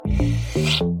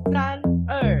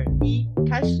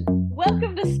gosh.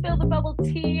 Welcome to Spill the Bubble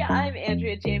Tea. I'm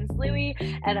Andrea James Louie,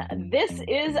 and this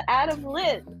is Adam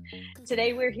Lynn.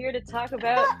 Today we're here to talk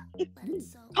about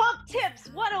Pump Tips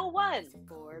 101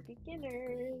 for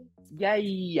beginners.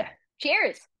 Yay.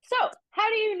 Cheers! So, how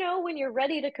do you know when you're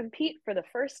ready to compete for the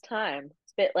first time?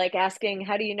 It's a bit like asking,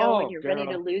 how do you know when Oh, you're ready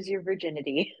to girl. lose your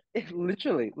virginity?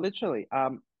 Literally.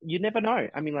 You never know.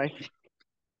 I mean, like,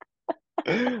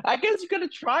 I guess you gotta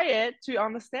try it to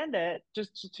understand it,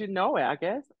 just to know it, I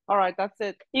guess. All right, that's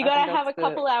it. You I think gotta have that's a the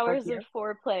couple hours of OTS.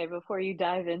 foreplay before you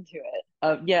dive into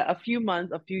it. Yeah, a few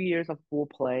months, a few years of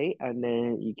foreplay, and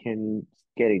then you can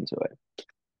get into it.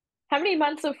 How many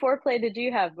months of foreplay did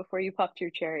you have before you popped your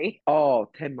cherry? Oh,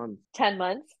 10 months. 10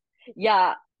 months?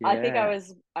 Yeah, I think I Yeah.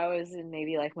 was I was in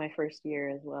maybe like my first year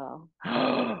as well.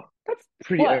 That's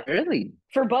pretty What? early.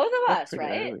 For both of That's us,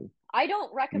 pretty right? early. I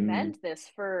don't Mm. recommend this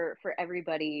for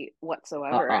everybody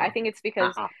whatsoever. I Uh-uh. think it's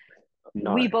because Uh-uh.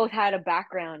 we No. both had a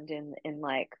background in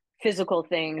like physical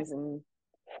things and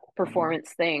Mhm.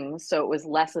 performance things, so it was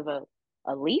less of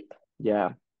a leap.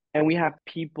 Yeah. And we have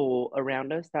people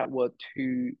around us that were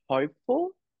too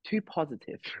hopeful, too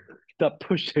positive, that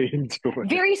pushed her into it.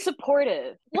 Very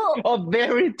supportive. Well, Or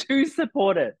very too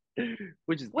supportive,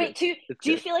 which is good. wait, too, It's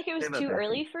do you good. feel like it was They're the too best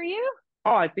early thing. for you?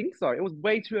 Oh, I think so. It was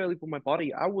way too early for my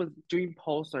body. I was doing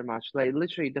pole so much. Like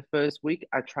literally the first week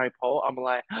I tried pole, I'm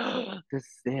like, this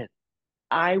is it.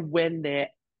 I went there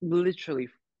literally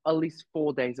at least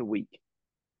 4 days a week.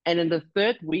 And in the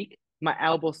third week, my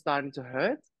elbow's starting to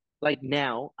hurt. Like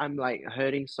now, I'm like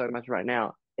hurting so much right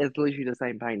now. It's literally the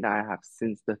same pain that I have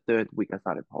since the third week I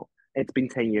started pole. It's been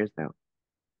 10 years now.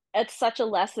 It's such a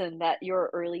lesson that your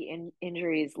early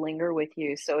injuries linger with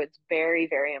you. So it's very,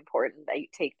 very important that you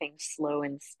take things slow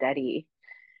and steady.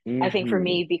 I think for Hmm.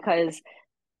 me, because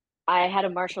I had a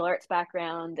martial arts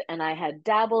background and I had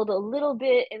dabbled a little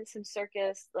bit in some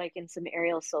circus, like in some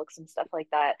aerial silks and stuff like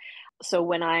that. So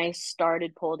when I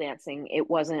started pole dancing, it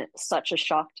wasn't such a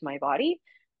shock to my body.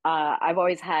 I've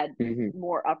always had Hmm.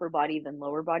 more upper body than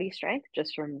lower body strength,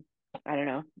 just from, I don't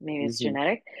know, maybe it's Hmm.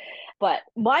 genetic. But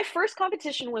my first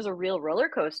competition was a real roller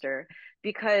coaster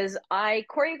because I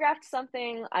choreographed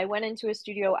something. I went into a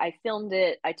studio, I filmed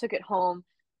it, I took it home,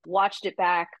 watched it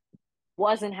back,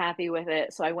 wasn't happy with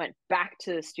it. So I went back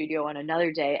to the studio on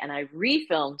another day and I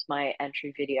refilmed my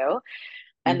entry video.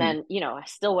 And Hmm. then, I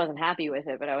still wasn't happy with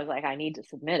it, but I was like, I need to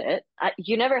submit it.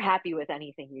 You're never happy with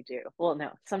anything you do. Well,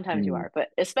 no, sometimes you Mm. are, but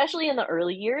especially in the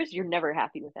early years, you're never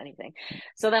happy with anything.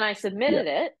 So then I Yeah. submitted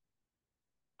it.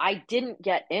 I didn't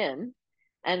get in.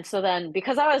 And so then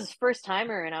because I was first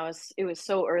timer and it was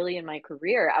so early in my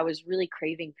career, I was really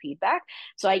craving feedback.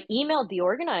 So I emailed the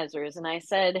organizers and I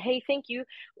said, "Hey, thank you.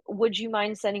 Would you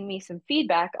mind sending me some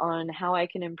feedback on how I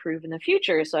can improve in the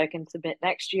future so I can submit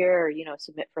next year or,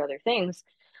 submit for other things?"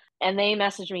 And they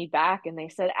messaged me back and they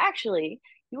said, "Actually,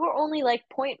 you were only like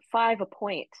point 0.5 a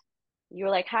point. You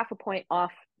were like half a point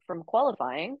off from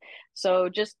qualifying. So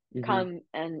just Hmm. come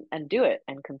and do it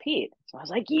and compete." So I was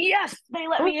like, yes, they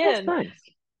let Oh, me that's in. nice.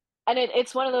 And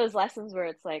it's one of those lessons where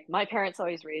it's like my parents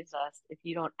always raised us, if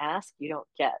you don't ask, you don't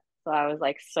get. So I was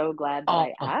like so glad that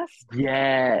I Oh, asked.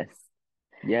 yes.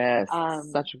 Yes. Um,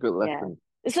 Such a good yeah. lesson.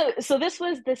 So this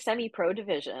was the semi-pro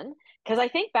division because I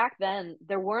think back then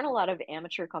there weren't a lot of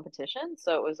amateur competitions,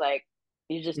 so it was like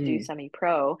you just do Mm.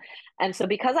 semi-pro. And so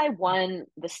because I won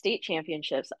the state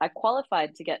championships, I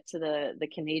qualified to get to the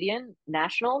Canadian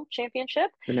national championship.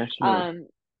 The national. Um,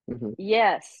 Hmm.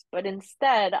 Yes, but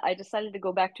instead I decided to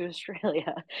go back to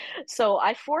Australia. So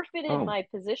I forfeited Oh. my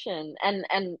position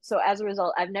and so as a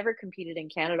result I've never competed in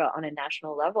Canada on a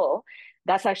national level.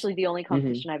 That's actually the only Hmm.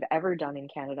 competition I've ever done in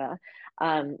Canada.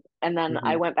 And then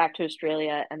I Hmm. went back to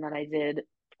Australia and then I did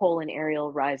pole and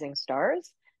aerial rising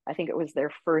stars. I think it was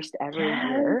their first ever Yes.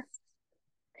 year.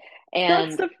 That's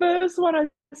And the first one I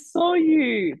saw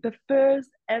you. The first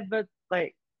ever,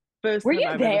 like, first were time you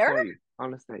I've ever there? saw you,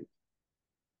 honestly.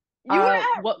 You were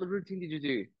at What routine did you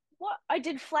do? what? I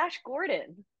did Flash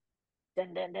Gordon.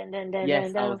 Dun dun dun dun dun dun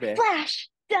Yes, I dun. was there. Flash.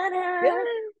 Dun Yes,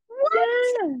 dun. What?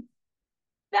 yes.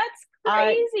 That's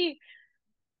I, crazy.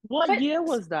 what But year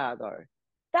was that though?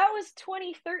 that was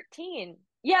 2013.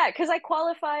 Yeah, because I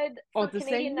qualified Oh, for the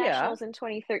Canadian same year? Nationals in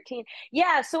 2013.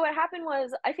 Yeah, so what happened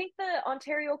was I think the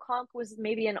Ontario comp was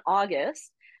maybe in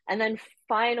August, and then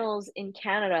finals in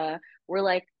Canada were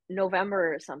like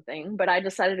November or something. But I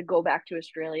decided to go back to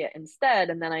Australia instead,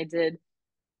 and then I did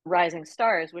Rising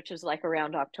Stars, which is like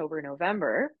around October,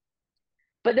 November.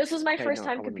 But this was my Okay, first no,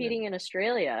 I time wasn't there. competing in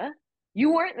Australia.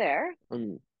 You weren't there.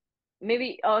 Mm.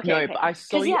 Maybe, oh, okay, No, but okay. I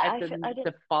saw Because you yeah, at I did.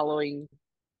 the following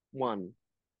one.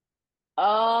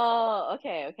 Oh,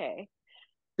 okay, okay.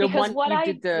 The because one what you I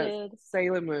did the did,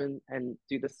 Sailor Moon and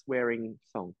do the swearing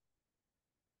song.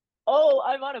 oh,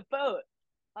 I'm on a boat.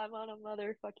 I'm on a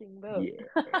motherfucking boat.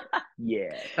 Yeah,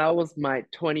 yeah. That was my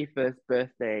 21st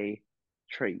birthday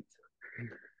treat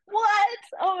What?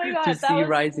 Oh my to God, see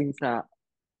Rising Star.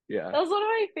 Yeah. that was one of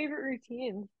my favorite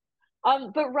routines.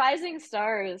 But Rising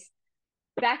Stars,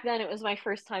 back then it was my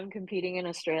first time competing in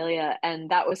Australia, and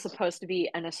that was supposed to be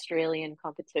an Australian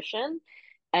competition,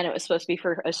 and it was supposed to be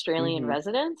for Australian Mm-hmm.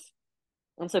 residents.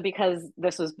 And so because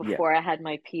this was Yeah. before I had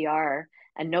my PR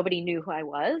and nobody knew who I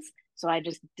was, so I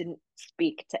just didn't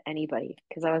speak to anybody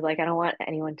because I was like, I don't want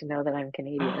anyone to know that I'm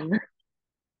Canadian.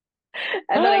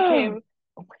 And then I Oh came,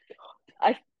 my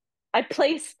I I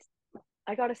placed,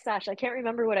 I got a sash. I can't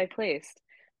remember what I placed,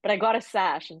 but I got a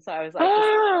sash, and so I was like,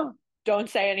 just God. don't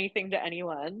say anything to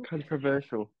anyone.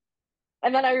 Controversial.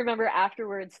 And then I remember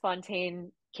afterwards,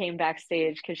 Fontaine came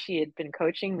backstage because she had been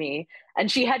coaching me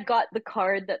and she had got the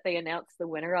card that they announced the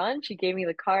winner on. She gave me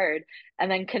the card.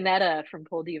 And then Kanetta from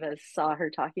Pole Divas saw her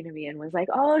talking to me and was like,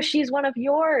 oh, she's one of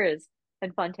yours.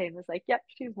 And Fontaine was like, yep,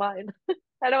 she's mine.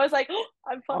 And I was like, oh,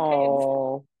 I'm Fontaine's.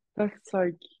 Oh, that's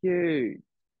so cute.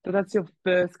 So that's your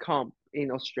first comp in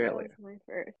That Australia. was my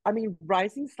first. I mean,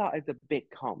 Rising Star is a big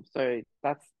comp, so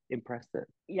that's impressive.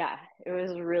 Yeah, it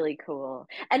was really cool.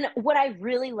 And what I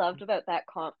really loved about that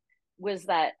comp was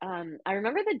that I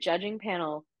remember the judging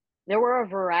panel, there were a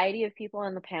variety of people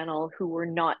on the panel who were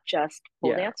not just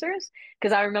pole Yeah. dancers.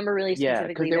 Because I remember really Yeah,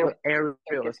 because specifically they there were was a aerial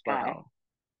circus as guy. well.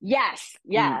 Yes,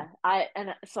 Mm. yeah. I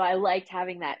and so I liked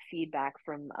having that feedback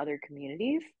from other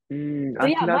communities. So I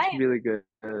yeah, think that's really good.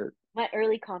 my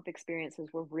early comp experiences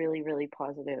were really, really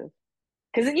positive.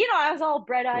 Because I was all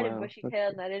bright-eyed and Wow, that's bushy-tailed,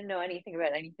 good. and I didn't know anything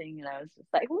about anything, and I was just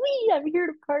like, "Wee, I'm here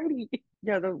to party."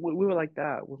 Yeah, we were like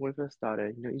that when we first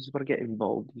started. You just want to get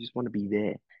involved. You just want to be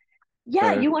there.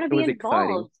 Yeah, So you want to it be was exciting.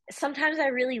 involved. Sometimes I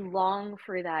really long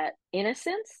for that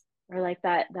innocence or like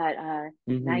that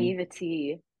Hmm.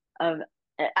 naivety of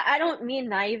I don't mean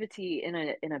naivety in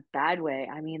a bad way.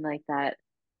 I mean like that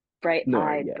No,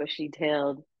 bright-eyed, yeah.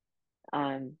 bushy-tailed,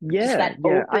 just Yeah, that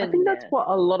yeah. I think that's openness. what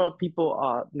a lot of people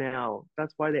are now.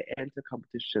 That's why they enter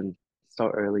competition so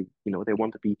early. They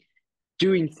want to be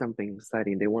doing something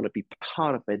exciting. They want to be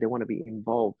part of it. They want to be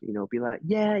involved, be like,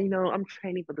 yeah, I'm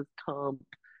training for this comp.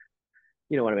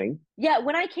 You know what I mean? Yeah,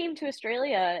 when I came to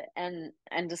Australia and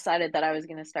decided that I was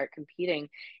going to start competing,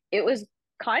 it was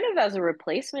kind of as a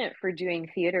replacement for doing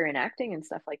theater and acting and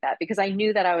stuff like that because I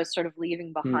knew that I was sort of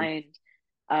leaving Mm, behind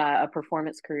a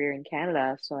performance career in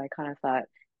Canada. So I kind of thought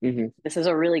hmm. this is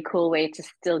a really cool way to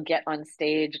still get on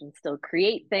stage and still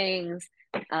create things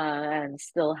and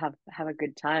still have a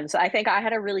good time. So I think I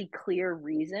had a really clear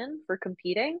reason for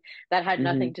competing that had Hmm.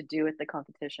 nothing to do with the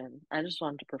competition. I just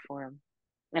wanted to perform,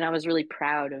 and I was really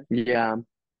proud Yeah,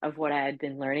 of what I had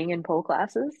been learning in pole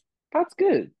classes. that's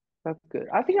good. That's good.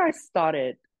 I think I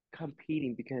started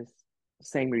competing because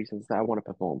same reasons that I want to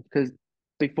perform. Because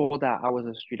before that, I was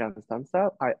a street dance dancer.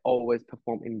 I always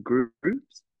perform in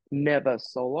groups, never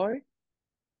solo.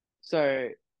 So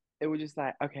it was just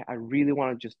like, okay, I really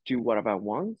want to just do whatever I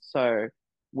want. So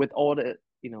with all the,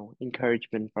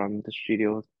 encouragement from the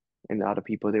studios and the other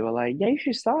people, they were like, yeah, you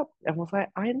should start. And I was like,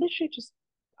 I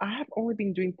have only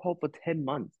been doing pole for 10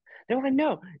 months. They were like,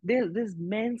 no, there's this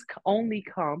men's only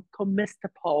comp called Mr.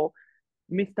 Pole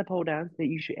Dance that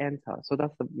you should enter. So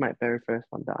that's my very first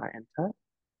one that I entered.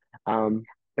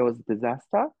 It was a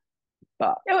disaster,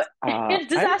 but It's I never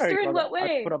disaster in got it. what I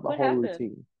put way? up a What whole happened?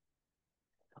 routine.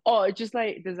 Oh, it's just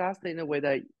like disaster in a way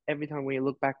that every time when you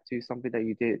look back to something that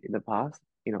you did in the past,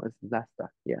 it's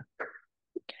disaster. Yeah.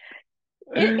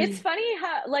 It's funny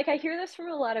how, like, I hear this from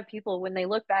a lot of people when they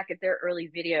look back at their early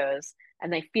videos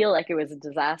and they feel like it was a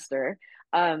disaster.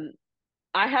 Um,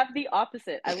 I have the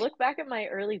opposite. I look back at my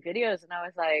early videos and I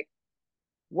was like,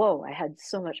 whoa, I had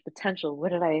so much potential.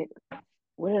 What did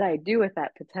I do with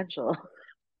that potential?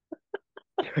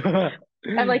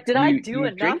 I'm like, did I do You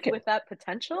enough drink it. with that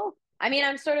potential? I mean,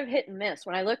 I'm sort of hit and miss.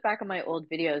 When I look back on my old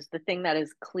videos, the thing that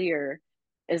is clear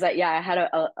is that, yeah, I had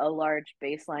a large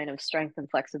baseline of strength and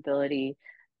flexibility.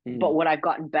 But Mm, what I've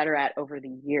gotten better at over the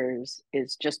years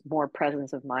is just more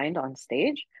presence of mind on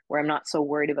stage, where I'm not so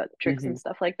worried about the tricks and hmm.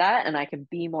 stuff like that. And I can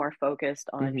be more focused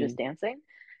on just Hmm. dancing.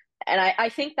 And I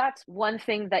think that's one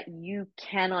thing that you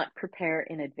cannot prepare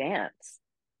in advance.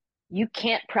 You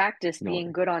can't practice No.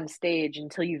 being good on stage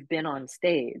until you've been on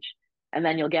stage, and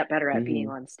then you'll get better at being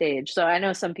Hmm. on stage. So I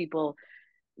know some people,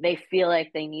 they feel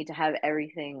like they need to have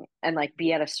everything and like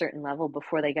be at a certain level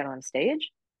before they get on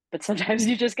stage. But sometimes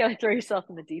you just gotta throw yourself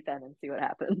in the deep end and see what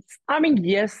happens. I mean,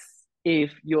 yes,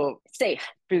 if you're Safe.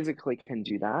 physically can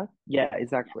do that, yeah,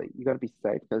 exactly. You got to be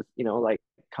safe because, like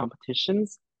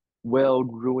competitions will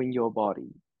ruin your body.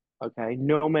 Okay,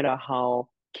 no matter how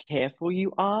careful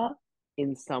you are,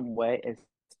 in some way, it's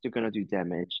still gonna do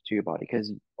damage to your body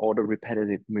because all the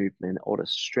repetitive movement, all the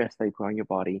stress that you put on your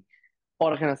body, all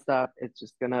that kind of stuff, it's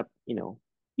just gonna,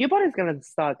 your body's gonna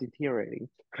start deteriorating.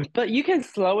 But you can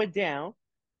slow it down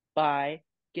by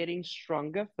getting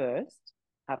stronger first,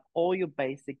 have all your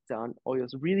basic done, all your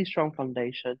really strong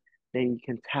foundation, then you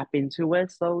can tap into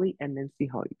it slowly and then see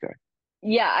how you go.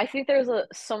 Yeah, I think there's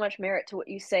so much merit to what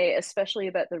you say, especially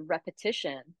about the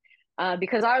repetition.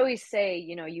 Because I always say,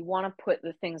 you want to put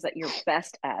the things that you're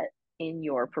best at in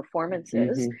your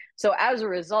performances. Mm-hmm. So as a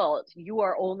result, you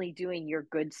are only doing your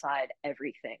good side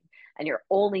everything, and you're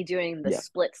only doing the Yeah.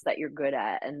 splits that you're good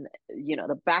at, and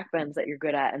the back bends that you're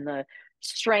good at, and the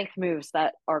strength moves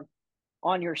that are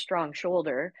on your strong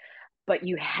shoulder. But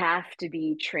you have to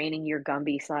be training your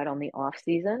Gumby side on the off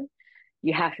season.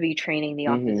 You have to be training the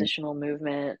Mm-hmm. oppositional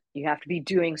movement. You have to be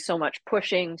doing so much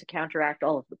pushing to counteract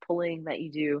all of the pulling that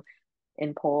you do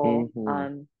in pole.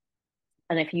 Mm-hmm.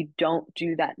 And if you don't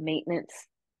do that maintenance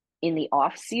in the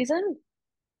off season,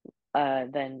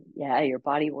 then yeah, your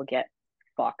body will get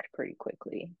fucked pretty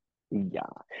quickly. Yeah.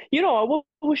 You know what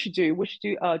we should do? We should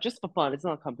do just for fun, it's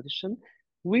not a competition.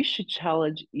 We should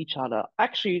challenge each other.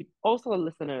 Actually, also a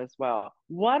listener as well.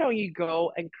 Why don't you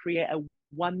go and create a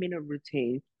 1 minute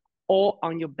routine all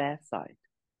on your best side?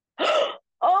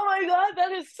 Oh my God,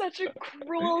 that is such a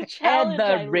cruel challenge. I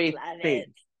love it. Everything.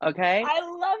 Okay? I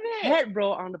love it. Head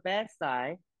roll on the best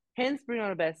side, handspring on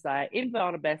the best side, invert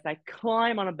on the best side,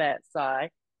 climb on the best side,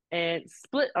 and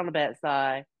split on the best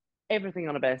side, everything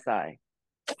on the best side.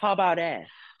 How about that?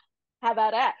 How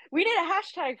about that? We need a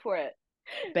hashtag for it.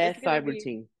 It's Best gonna side be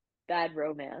routine. bad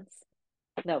romance.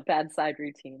 No, bad side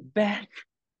routine. Best.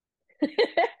 Yeah,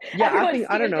 I Everyone think,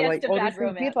 I don't steers know, yes like to bad honestly,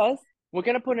 give romance. us, we're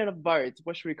gonna put in a vote.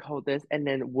 What should we call this? And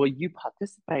then will you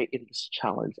participate in this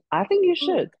challenge? I think you Ooh,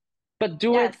 should, but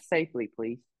do it yes, safely,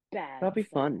 please. bad That'll be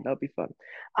fun. side. That'll be fun.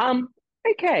 Um,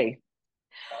 okay.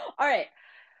 All right.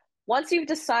 Once you've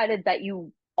decided that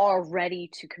you are ready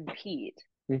to compete,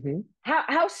 Mm-hmm.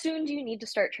 how soon do you need to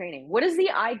start training? What is the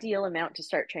ideal amount to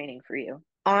start training for you?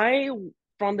 I,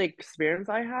 from the experience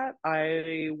I had,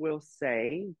 I will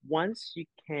say once you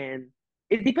can,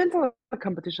 it depends on the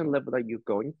competition level that you're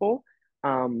going for.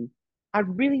 Um, I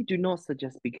really do not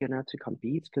suggest beginner to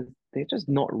compete because they're just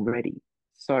not ready.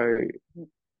 So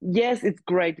yes, it's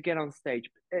great to get on stage,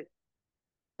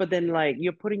 but then like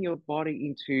you're putting your body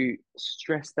into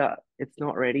stress that it's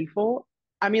not ready for.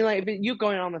 I mean, like if you're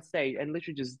going on the stage and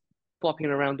literally just flopping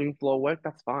around doing floor work,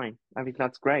 that's fine. I mean,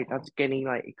 that's great. That's getting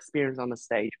like experience on the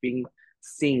stage, being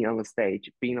seen on the stage,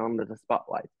 being under the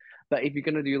spotlight. But if you're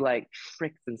gonna do like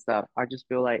tricks and stuff, I just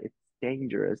feel like it's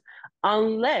dangerous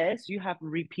unless you have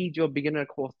repeat your beginner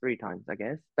course 3 times. I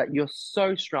guess that you're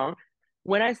so strong.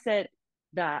 When I said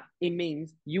that, it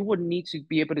means you would need to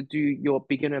be able to do your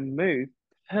beginner move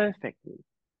perfectly.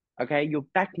 Okay, your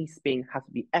back knee spin has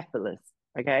to be effortless.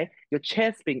 Okay, your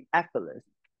chair spin effortless.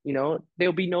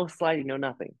 There'll be no sliding, no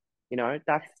nothing.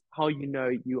 That's how you know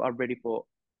you are ready for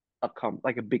a comp,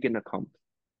 like a beginner comp.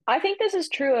 I think this is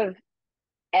true of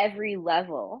every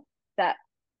level, that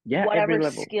Yeah, every whatever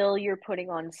level. skill you're putting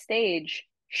on stage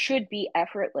should be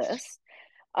effortless.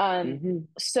 Um, Mm-hmm.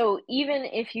 so even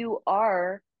if you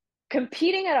are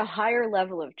competing at a higher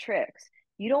level of tricks,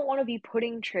 you don't want to be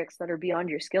putting tricks that are beyond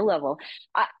your skill level.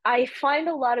 I find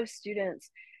a lot of students,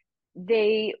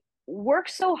 they work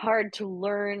so hard to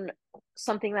learn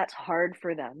something that's hard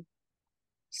for them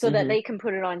so that Mm-hmm. they can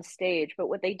put it on stage. But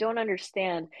what they don't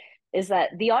understand is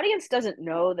that the audience doesn't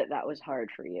know that that was hard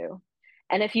for you.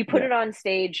 And if you put Yeah. it on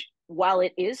stage while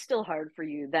it is still hard for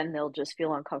you, then they'll just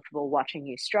feel uncomfortable watching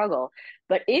you struggle.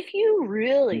 But if you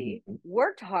really Mm-hmm.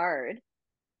 worked hard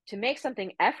to make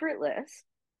something effortless,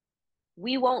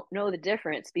 we won't know the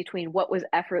difference between what was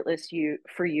effortless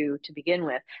for you to begin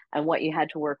with and what you had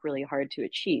to work really hard to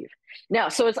achieve. Now,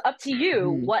 so it's up to you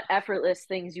Mm-hmm. what effortless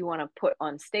things you want to put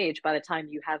on stage by the time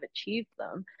you have achieved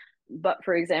them. But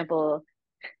for example,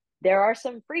 there are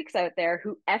some freaks out there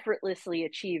who effortlessly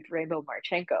achieved Rainbow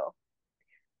Marchenko,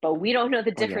 but we don't know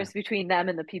the Oh yeah. difference between them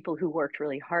and the people who worked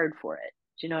really hard for it.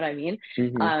 Do you know what I mean?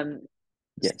 Mm-hmm. Um,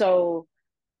 Yes. so,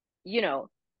 you know,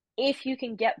 if you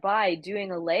can get by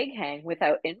doing a leg hang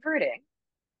without inverting,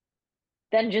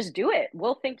 then just do it.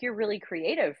 We'll think you're really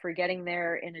creative for getting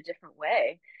there in a different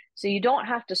way. So you don't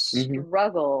have to Mm-hmm.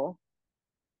 struggle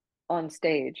on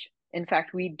stage. In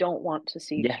fact, we don't want to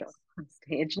see you struggle Yes. on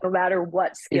stage, no matter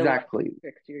what skill level Exactly.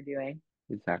 tricks you're doing.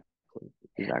 Exactly. But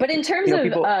Exactly. in terms of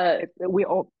People. We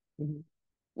all. Mhm.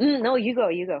 no, you go,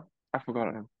 you go. I forgot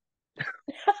it now.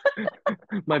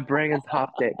 My brain is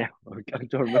half dead now. I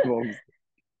don't remember what I'm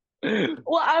saying.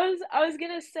 Well, I was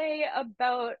gonna say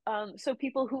about so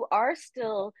people who are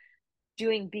still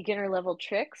doing beginner level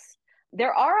tricks,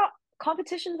 there are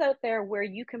competitions out there where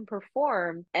you can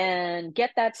perform and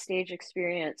get that stage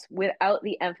experience without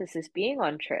the emphasis being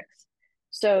on tricks.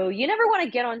 So you never want to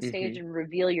get on stage Hmm. and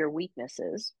reveal your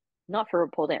weaknesses, not for a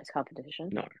pole dance competition.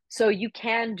 No. So you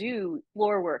can do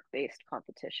floor work based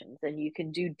competitions and you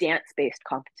can do dance based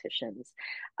competitions.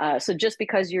 So just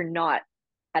because you're not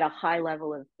at a high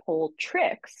level of pole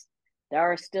tricks, there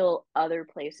are still other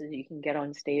places you can get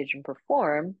on stage and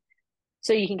perform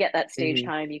so you can get that stage Hmm.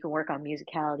 time, you can work on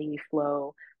musicality,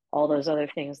 flow, all those other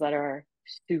things that are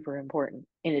super important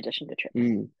in addition to tricks.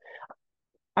 Mm.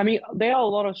 I mean, there are a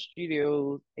lot of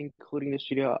studios, including the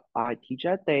studio I teach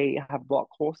at. They have block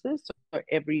courses. So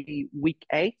every week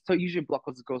eight. So usually block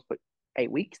courses goes for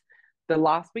 8 weeks. The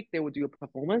last week they will do a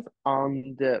performance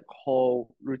on the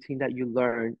whole routine that you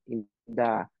learn in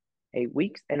the 8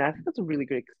 weeks. And I think that's a really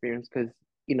good experience because,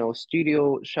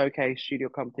 studio showcase, studio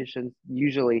competitions,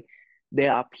 usually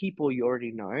there are people you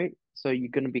already know. So you're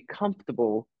going to be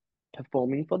comfortable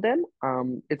performing for them.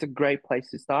 It's a great place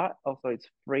to start. Also, it's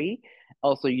free.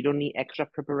 Also, you don't need extra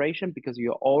preparation because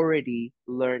you're already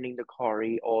learning the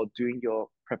choreo or doing your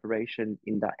preparation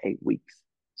in that 8 weeks.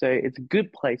 So it's a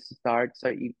good place to start.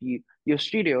 So if your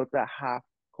studios that have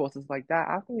courses like that,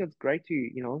 I think it's great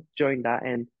to, join that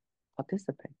and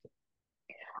participate.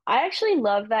 I actually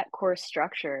love that course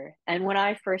structure. And when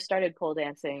I first started pole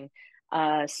dancing,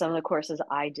 some of the courses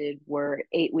I did were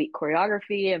 8 week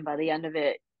choreography. And by the end of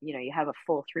it, you have a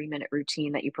full 3 minute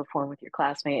routine that you perform with your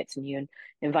classmates and you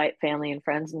invite family and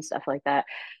friends and stuff like that.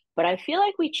 But I feel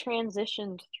like we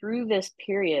transitioned through this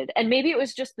period, and maybe it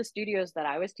was just the studios that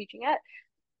I was teaching at,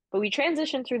 but we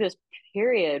transitioned through this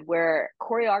period where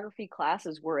choreography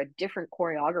classes were a different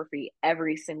choreography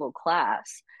every single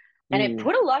class. And it Mm,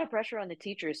 put a lot of pressure on the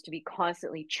teachers to be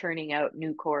constantly churning out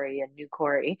new choreo and new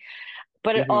choreo.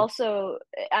 But it mm-hmm, also,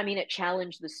 I mean, it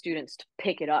challenged the students to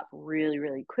pick it up really,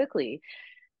 really quickly.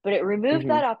 But it removed mm-hmm,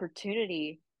 that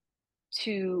opportunity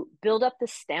to build up the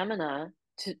stamina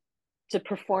to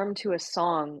perform to a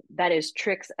song that is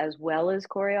tricks as well as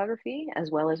choreography, as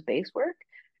well as bass work.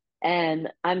 And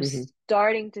I'm mm-hmm.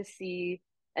 starting to see,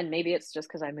 and maybe it's just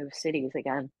because I moved cities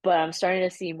again, but I'm starting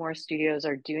to see more studios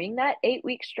are doing that 8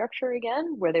 week structure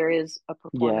again, where there is a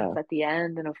performance Yeah. at the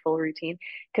end and a full routine.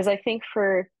 Because I think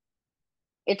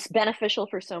it's beneficial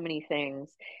for so many things.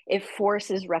 It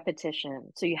forces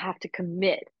repetition. So you have to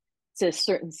commit to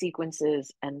certain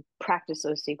sequences and practice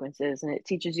those sequences. And it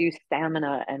teaches you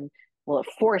stamina and, well, it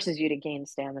forces you to gain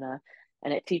stamina.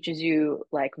 And it teaches you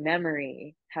like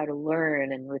memory, how to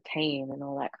learn and retain and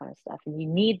all that kind of stuff. And you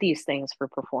need these things for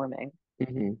performing.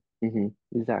 Hmm. Hmm.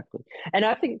 Exactly. And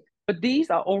I think, but these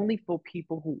are only for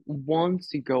people who want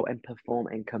to go and perform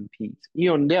and compete.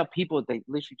 There are people they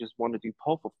literally just want to do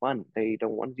pole for fun. They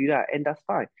don't want to do that, and that's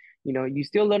fine. You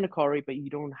still learn the choreo, but you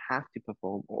don't have to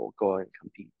perform or go and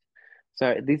compete.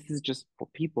 So this is just for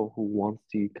people who want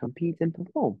to compete and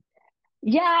perform.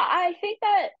 Yeah, I think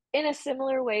that in a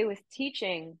similar way with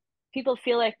teaching, people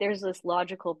feel like there's this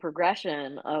logical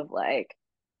progression of like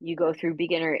you go through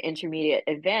beginner, intermediate,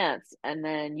 advanced, and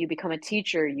then you become a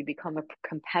teacher, you become a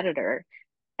competitor,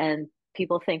 and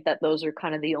people think that those are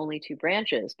kind of the only two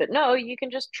branches. But no, you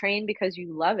can just train because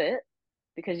you love it,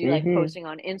 because you like Mm-hmm. posting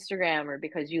on Instagram, or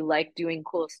because you like doing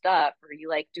cool stuff, or you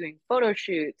like doing photo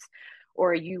shoots,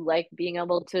 or you like being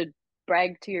able to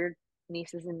brag to your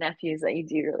nieces and nephews that you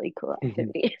do really cool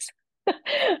activities.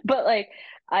 But like,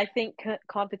 I think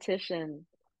competition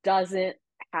doesn't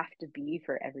have to be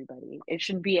for everybody. It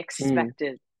should be Mm.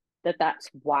 expected that that's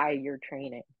why you're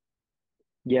training.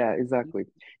 Yeah, exactly.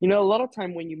 A lot of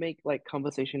time when you make like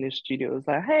conversation in studios,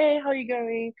 like, hey, how are you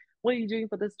going? What are you doing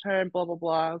for this term? Blah blah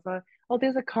blah. I was like, oh,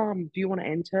 there's a com. Do you want to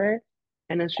enter?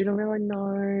 And then student will be like,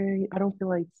 no, I don't feel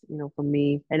like it's, for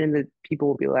me. And then the people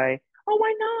will be like, oh,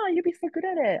 why not? You'll be so good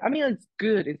at it. I mean, it's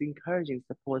good, it's encouraging,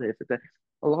 supportive. But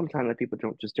a lot of time like people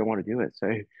don't want to do it.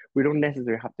 So we don't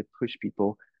necessarily have to push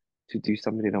people to do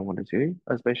something they don't want to do,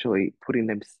 especially putting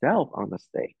themselves on the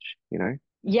stage.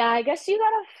 Yeah, I guess you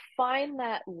gotta find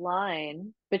that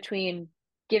line between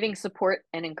giving support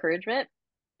and encouragement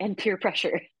and peer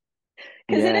pressure.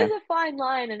 Because it is Yeah. a fine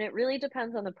line and it really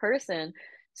depends on the person.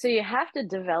 So you have to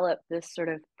develop this sort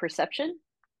of perception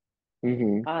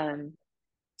Mm-hmm. um,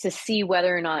 to see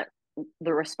whether or not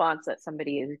the response that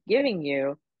somebody is giving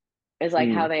you is like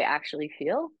how Mm. they actually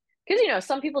feel. Because,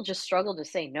 some people just struggle to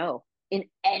say no in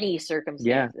any Yeah.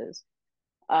 circumstances.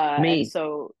 And Me.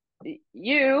 so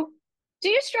you, do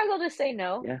you struggle to say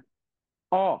no? Yeah.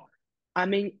 Oh. I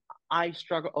mean, I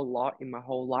struggle a lot in my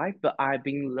whole life, but I've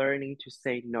been learning to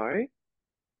say no,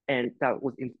 and that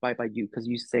was inspired by you because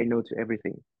you say no to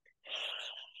everything.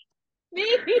 Me?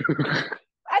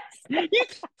 That's You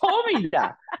told me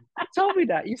that. You told me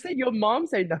that. You said your mom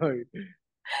said no.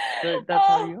 So that's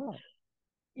how oh you are.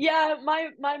 yeah,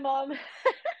 my mom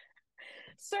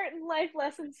certain life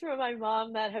lessons from my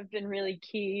mom that have been really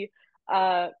key.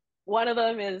 Uh, one of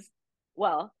them is,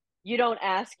 well, you don't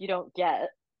ask, you don't get.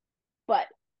 But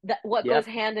that what goes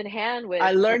Yep. hand in hand with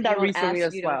I if learned you that don't recently ask,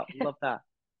 as you don't well. get. Love that.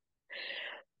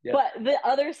 Yep. But the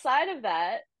other side of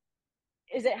that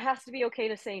is it has to be okay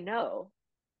to say no.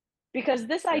 Because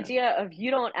this Yeah. idea of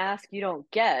you don't ask, you don't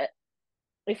get,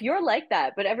 if you're like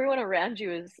that, but everyone around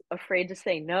you is afraid to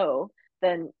say no,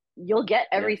 then you'll get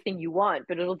Yeah. everything you want,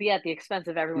 but it'll be at the expense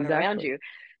of everyone around Exactly. you.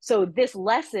 So this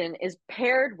lesson is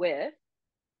paired with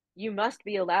you must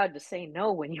be allowed to say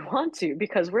no when you want to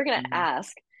because we're going to Hmm.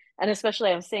 ask. And especially,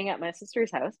 I'm staying at my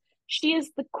sister's house. She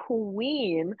is the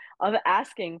queen of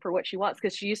asking for what she wants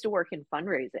because she used to work in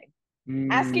fundraising.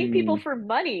 Asking people Mm. for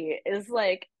money is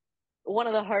like one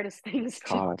of the hardest things It's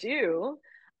to hard. do.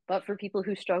 But for people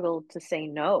who struggle to say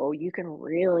no, you can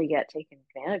really get taken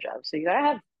advantage of. So you got to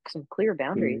have some clear Mm.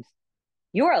 boundaries.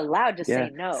 You are allowed to say Yeah.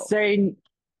 no.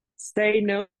 Say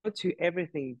no to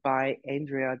everything by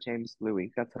Andrea James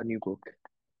Louis. That's her new book.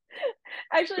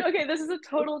 Actually, okay, this is a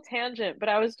total tangent, but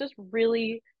I was just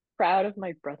really proud of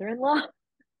my brother-in-law.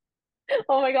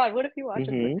 Oh my God, what if he watches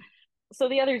this? Mm-hmm. So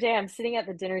the other day, I'm sitting at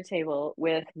the dinner table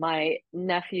with my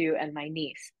nephew and my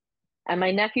niece, and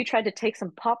my nephew tried to take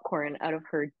some popcorn out of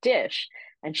her dish,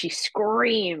 and she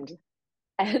screamed.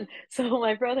 And so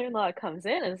my brother-in-law comes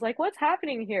in and is like, "What's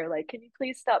happening here? Like, can you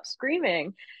please stop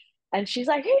screaming?" And she's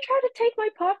like, "He tried to take my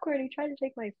popcorn. He tried to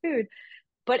take my food."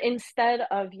 But instead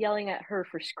of yelling at her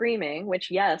for screaming, which,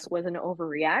 yes, was an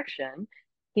overreaction,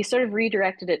 he sort of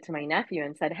redirected it to my nephew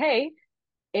and said, "Hey,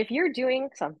 if you're doing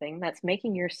something that's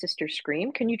making your sister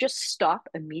scream, can you just stop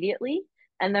immediately?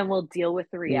 And then we'll deal with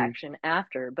the Mm. reaction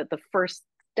after. But the first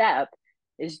step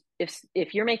is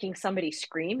if you're making somebody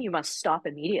scream, you must stop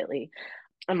immediately."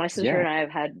 And my sister Yeah. and I have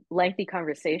had lengthy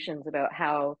conversations about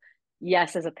how,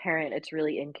 yes, as a parent, it's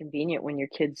really inconvenient when your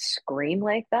kids scream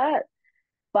like that.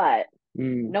 But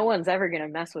Mm. no one's ever going to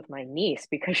mess with my niece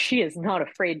because she is not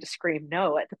afraid to scream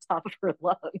no at the top of her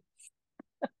lungs.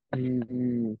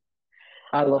 Mm.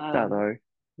 I love that Um, though.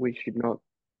 We should not,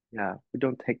 yeah, we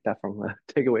don't take that from her,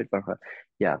 take away from her.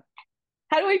 Yeah.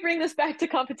 how do we bring this back to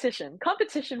competition?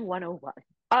 Competition 101.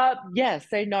 Yeah,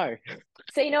 say no.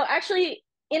 Say no, actually,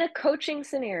 in a coaching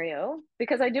scenario,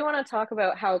 because I do want to talk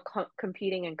about how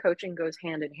competing and coaching goes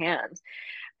hand in hand.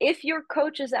 If your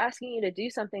coach is asking you to do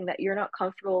something that you're not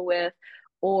comfortable with,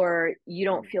 or you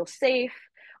don't Mm. feel safe,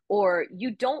 or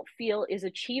you don't feel is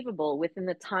achievable within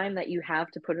the time that you have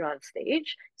to put it on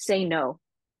stage, say no.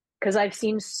 Because I've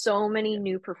seen so many Yeah.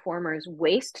 new performers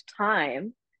waste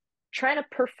time trying to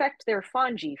perfect their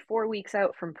Fonji 4 weeks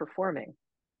out from performing.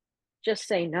 Just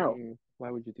say no. Mm.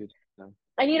 Why would you do that?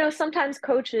 And sometimes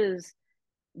coaches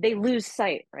they lose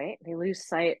sight, right? They lose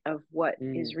sight of what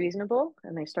is Mm. reasonable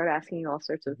and they start asking you all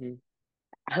sorts of Mm-hmm.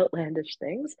 outlandish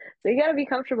things. So you got to be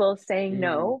comfortable saying Mm.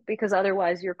 no because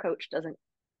otherwise your coach doesn't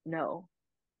know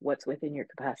what's within your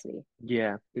capacity.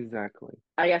 Yeah, exactly.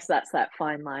 I guess that's that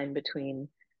fine line between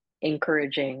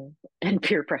encouraging and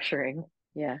peer pressuring.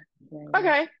 Yeah. Yeah, yeah.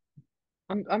 Okay.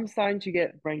 I'm starting to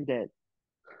get brain dead.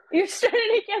 You're starting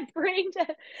to get brain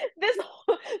dead. This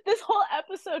whole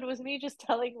episode was me just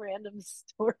telling random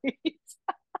stories.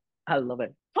 I love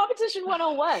it. Competition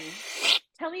 101.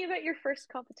 Tell me about your first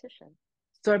competition.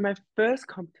 So my first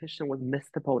competition was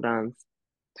Mr. Pole Dance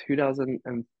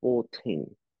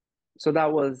 2014. So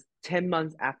that was 10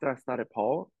 months after I started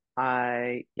pole.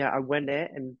 I went there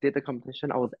and did the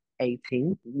competition. I was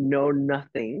 18, no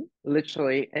nothing,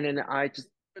 literally. And then I just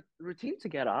put the routine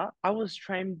together. I was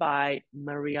trained by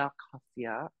Maria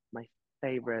Cassia, my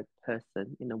favorite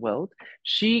person in the world.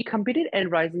 She competed in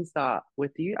Rising Star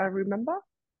with you, I remember.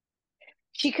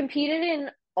 She competed in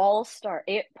All Star,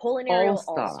 Poland All Aerial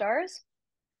All Star. Stars,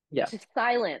 Yeah. which is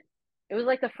silent. It was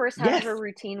like the first half of her Yes.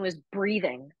 routine was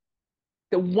breathing.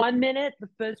 The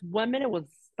first 1 minute was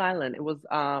silent. It was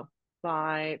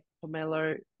by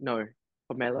Pomelo, no,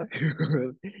 Pomelo,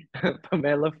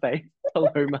 Pomelo Face,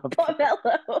 Paloma. Pomelo,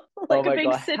 Oh like a my big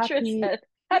God, citrus happy, head.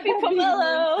 Happy happy Moon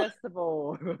Pomelo.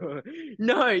 Festival.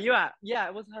 No, yeah,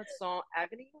 it was her song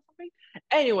Agony or something.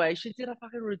 Anyway, she did a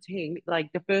fucking routine.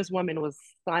 Like the first 1 minute was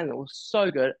silent. It was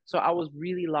so good. So I was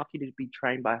really lucky to be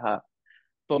trained by her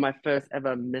for my first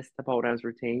ever Mr. Pole Dance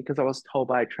routine because I was told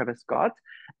by Travis Scott,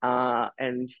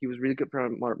 and he was really good for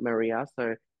Maria.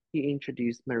 So he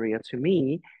introduced Maria to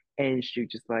me, and she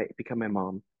just like become my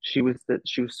mom. She was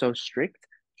so strict.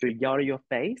 She would yell at your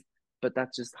face, but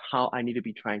that's just how I need to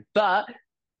be trained. But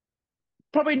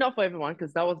probably not for everyone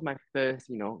because that was my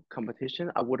first,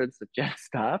 competition. I wouldn't suggest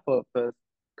that for first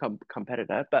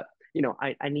competitor, but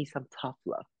I need some tough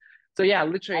love. So yeah,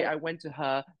 literally, I, I went to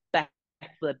her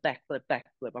backflip, backflip,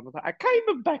 backflip. I was like, I can't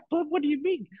even backflip. What do you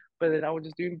mean? But then I was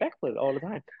just doing backflip all the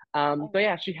time. So oh,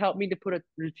 yeah, she helped me to put a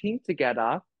routine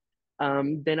together.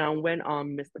 Then I went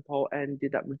on Mr. Paul and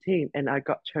did that routine, and I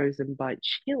got chosen by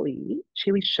Chili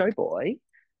Showboy.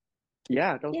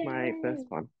 Yeah, that was my first yay.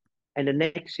 one. And the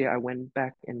next year, I went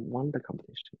back and won the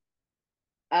competition.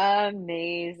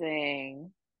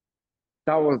 Amazing.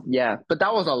 That was, yeah, but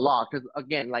that was a lot because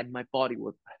again, like my body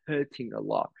was hurting a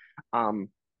lot. Um,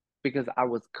 because I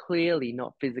was clearly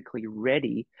not physically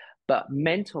ready, but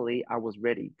mentally I was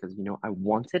ready because I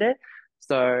wanted it.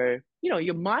 So,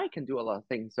 your mind can do a lot of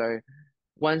things. So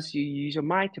once you use your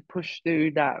mind to push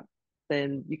through that,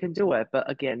 then you can do it. But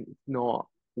again, it's not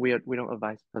we don't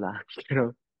advise for that, you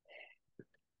know.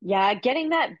 Yeah, getting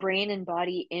that brain and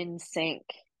body in sync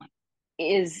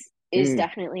is Mm,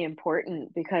 definitely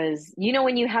important because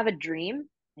when you have a dream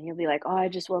and you'll be like, "Oh, I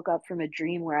just woke up from a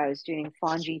dream where I was doing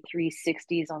Fonji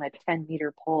 360s on a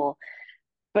 10-meter pole."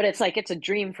 But it's like it's a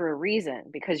dream for a reason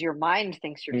because your mind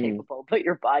thinks you're mm, capable, but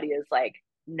your body is like,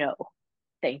 "No,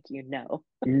 thank you, no."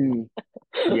 mm.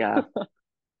 Yeah.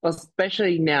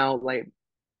 Especially now, like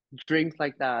dreams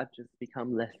like that just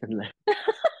become less and less.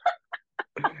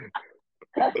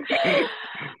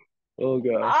 Oh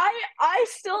gosh. I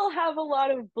still have a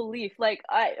lot of belief. Like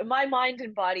my mind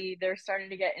and body, they're starting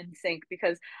to get in sync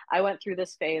because I went through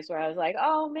this phase where I was like,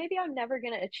 oh, maybe I'm never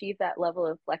going to achieve that level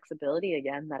of flexibility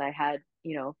again that I had,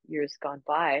 years gone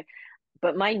by.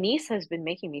 But my niece has been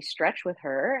making me stretch with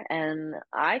her, and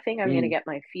I think I'm going to Mm. get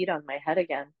my feet on my head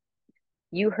again.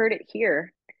 You heard it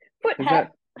here. Foot Is head.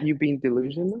 that you being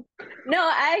delusional? No,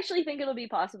 I actually think it'll be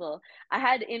possible. I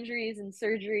had injuries and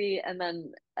surgery, and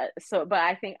then but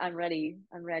I think I'm ready.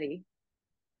 I'm ready.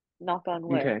 Knock on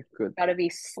wood. Okay, good. Got to be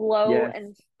slow Yes.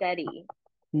 and steady.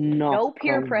 Knock No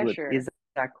peer on wood. pressure.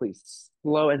 Exactly.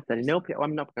 Slow and steady. No,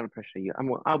 I'm not gonna pressure you.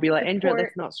 I'll be like, Andrea,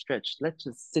 let's Support. not stretch. Let's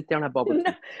just sit down and have bubble No,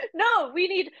 tea. no, we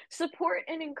need support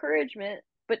and encouragement,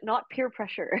 but not peer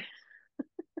pressure.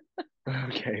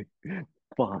 Okay.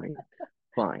 Fine.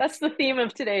 Fine. That's the theme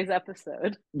of today's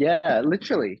episode. Yeah,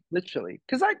 literally, literally.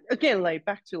 Because again, like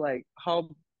back to like how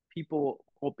people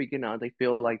or beginner, they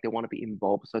feel like they want to be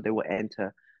involved, so they will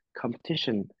enter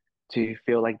competition to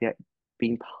feel like they're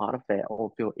being part of it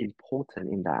or feel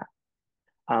important in that.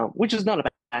 Which is not a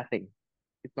bad thing.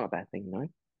 It's not a bad thing, no.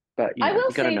 But I will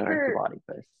you gotta say know your for body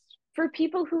first.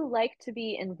 people who like to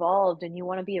be involved and you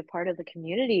want to be a part of the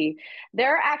community,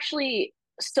 there are actually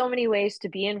so many ways to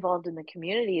be involved in the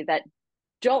community that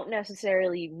don't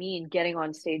necessarily mean getting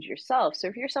on stage yourself. So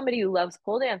if you're somebody who loves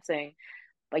pole dancing,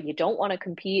 but you don't want to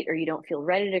compete or you don't feel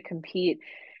ready to compete,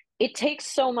 it takes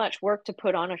so much work to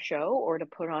put on a show or to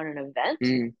put on an event.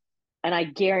 Mm, And I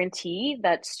guarantee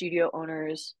that studio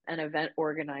owners and event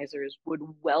organizers would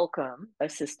welcome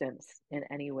assistance in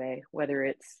any way, whether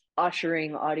it's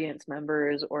ushering audience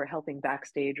members or helping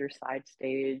backstage or side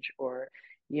stage or,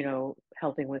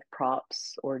 helping with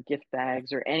props or gift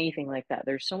bags or anything like that.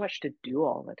 There's so much to do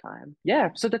all the time. yeah.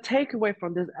 So the takeaway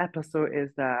from this episode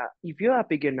is that if you're a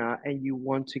beginner and you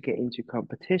want to get into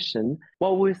competition,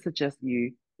 what we suggest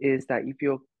you is that if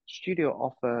your studio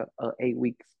offer a 8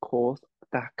 weeks course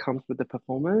that comes with the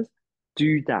performance,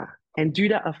 do that and do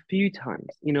that a few times.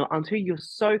 Until you're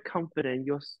so confident,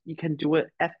 you can do it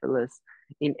effortless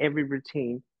in every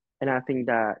routine. And I think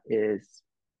that is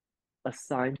a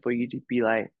sign for you to be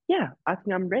like, yeah, I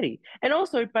think I'm ready. And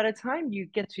also, by the time you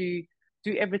get to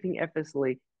do everything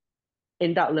effortlessly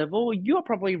in that level, you're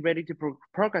probably ready to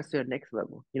progress to the next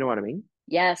level. You know what I mean?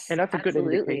 Yes, And that's a good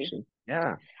absolutely. indication.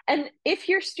 Yeah. And if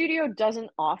your studio doesn't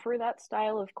offer that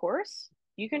style of course,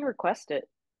 you can request it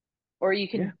or you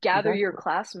Yeah, can gather your exactly.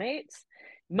 classmates.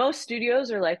 Most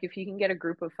studios are like, if you can get a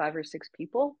group of 5 or 6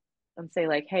 people and say,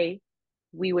 like, hey,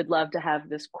 we would love to have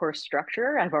this course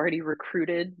structure. I've already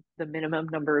recruited the minimum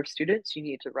number of students you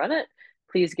need to run it.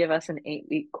 Please give us an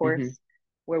 8-week Hmm. course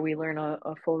where we learn a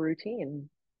full routine.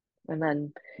 And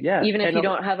then Yeah. even if And you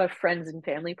don't have a friends and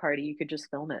family party, you could just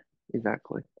film it.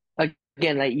 exactly.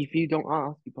 Again, like if you don't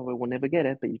ask, you probably will never get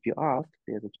it. But if you ask,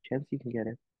 there's a chance you can get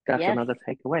it. That's Yes. another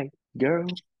takeaway. Girl.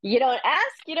 You don't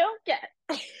ask, you don't get.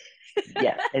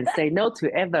 Yes. And say no to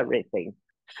everything.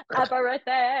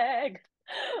 Everything.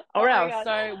 All Oh my right, God.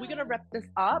 so we're gonna wrap this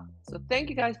up. So thank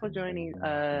you guys for joining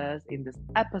us in this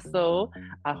episode.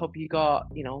 I hope you got,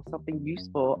 something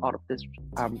useful out of this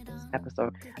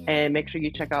episode. And make sure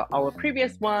you check out our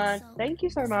previous one. Thank you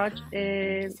so much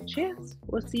and cheers.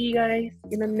 We'll see you guys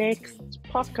in the next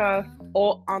podcast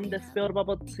or on the Spill the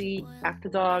Bubble Tea After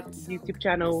Dark YouTube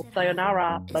channel.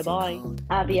 Sayonara. Bye bye.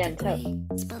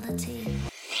 Aviento. Spill the tea.